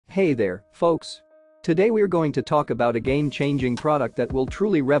Hey there, folks. Today we're going to talk about a game-changing product that will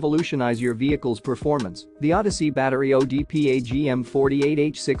truly revolutionize your vehicle's performance, the Odyssey battery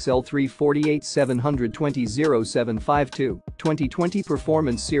ODP-AGM48H6L348720752, 2020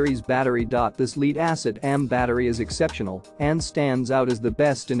 Performance Series battery. This lead-acid AM battery is exceptional and stands out as the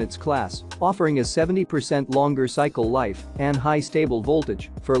best in its class, offering a 70% longer cycle life and high stable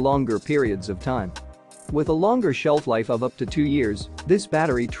voltage for longer periods of time. With a longer shelf life of up to 2 years, this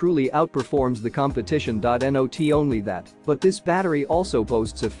battery truly outperforms the competition. Not only that, but this battery also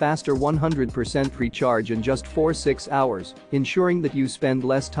boasts a faster 100% recharge in just 4-6 hours, ensuring that you spend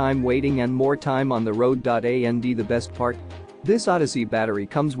less time waiting and more time on the road. And the best part? This Odyssey battery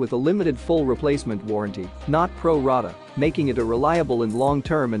comes with a limited full replacement warranty, not pro rata, making it a reliable and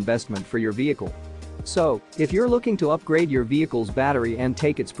long-term investment for your vehicle. So, if you're looking to upgrade your vehicle's battery and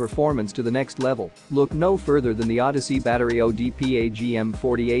take its performance to the next level, look no further than the Odyssey battery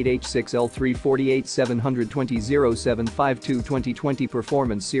ODP-AGM48H6L348720752 2020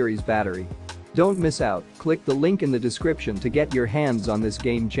 Performance Series battery. Don't miss out, click the link in the description to get your hands on this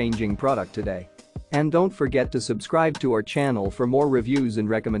game-changing product today. And don't forget to subscribe to our channel for more reviews and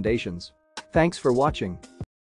recommendations. Thanks for watching.